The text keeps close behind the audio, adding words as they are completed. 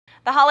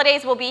The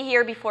holidays will be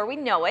here before we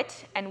know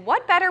it, and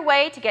what better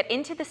way to get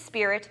into the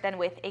spirit than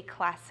with a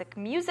classic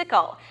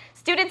musical?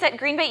 Students at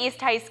Green Bay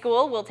East High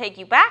School will take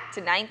you back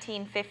to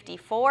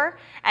 1954.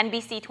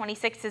 NBC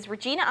 26's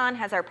Regina Ahn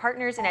has our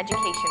Partners in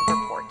Education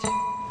report.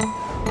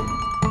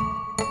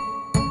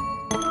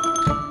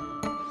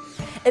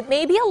 It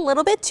may be a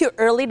little bit too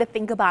early to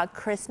think about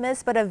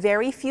Christmas, but a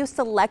very few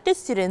selected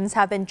students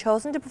have been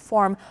chosen to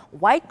perform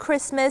White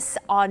Christmas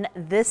on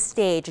this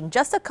stage in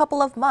just a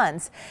couple of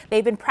months.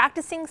 They've been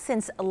practicing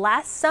since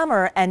last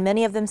summer, and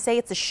many of them say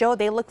it's a show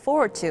they look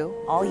forward to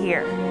all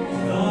year.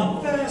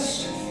 The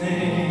best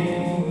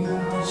things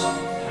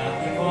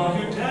happen while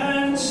you're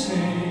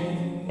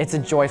dancing. It's a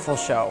joyful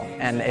show,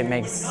 and it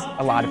makes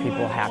a lot of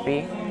people happy,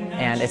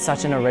 and it's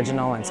such an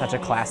original and such a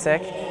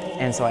classic,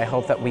 and so I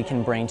hope that we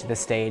can bring to the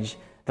stage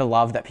the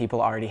love that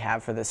people already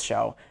have for this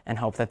show and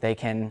hope that they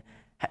can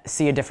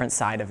see a different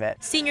side of it.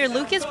 Senior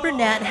Lucas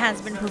Burnett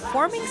has been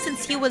performing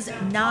since he was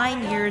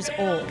 9 years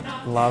old.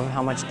 Love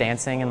how much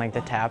dancing and like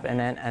the tap in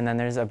it, and then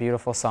there's a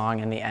beautiful song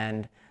in the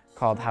end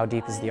called How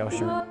Deep is the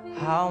Ocean?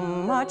 How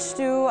much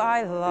do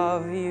I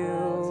love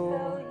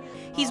you?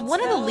 He's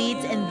one of the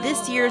leads in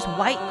this year's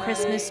White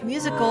Christmas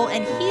musical,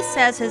 and he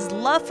says his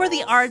love for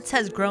the arts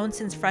has grown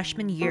since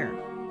freshman year.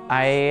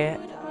 I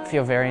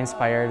feel very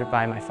inspired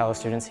by my fellow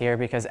students here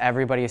because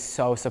everybody is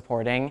so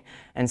supporting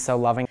and so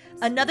loving.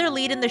 Another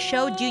lead in the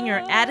show,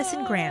 junior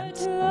Addison Grant.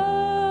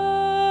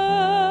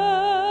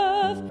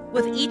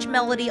 With each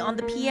melody on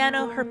the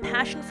piano, her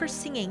passion for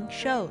singing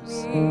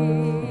shows.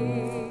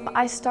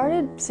 I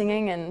started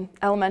singing in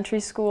elementary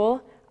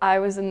school. I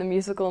was in the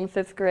musical in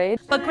 5th grade.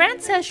 But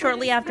Grant says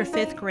shortly after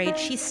 5th grade,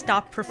 she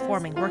stopped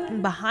performing,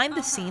 working behind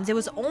the scenes. It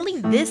was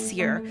only this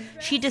year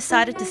she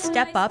decided to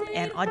step up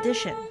and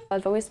audition.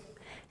 I've always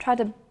tried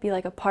to be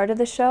like a part of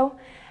the show,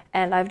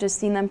 and I've just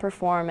seen them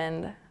perform,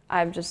 and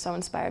I'm just so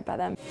inspired by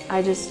them.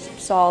 I just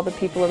saw the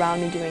people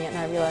around me doing it, and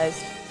I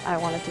realized I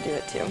wanted to do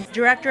it too.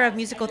 Director of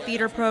Musical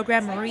Theater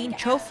Program Maureen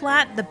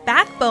Choflat, the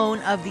backbone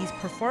of these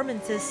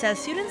performances, says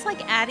students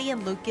like Addie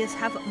and Lucas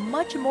have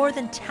much more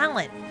than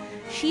talent.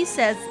 She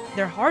says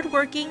they're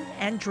hardworking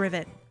and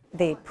driven.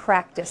 They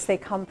practice, they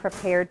come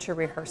prepared to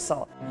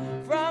rehearsal.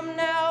 From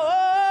now on.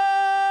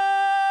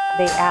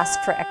 They ask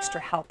for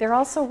extra help. They're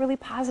also really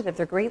positive.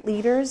 They're great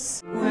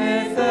leaders.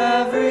 With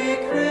every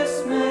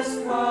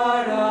Christmas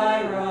card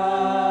I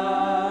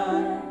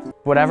write.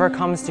 Whatever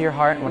comes to your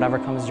heart and whatever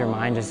comes to your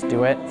mind, just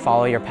do it,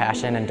 follow your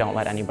passion, and don't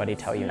let anybody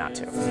tell you not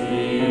to.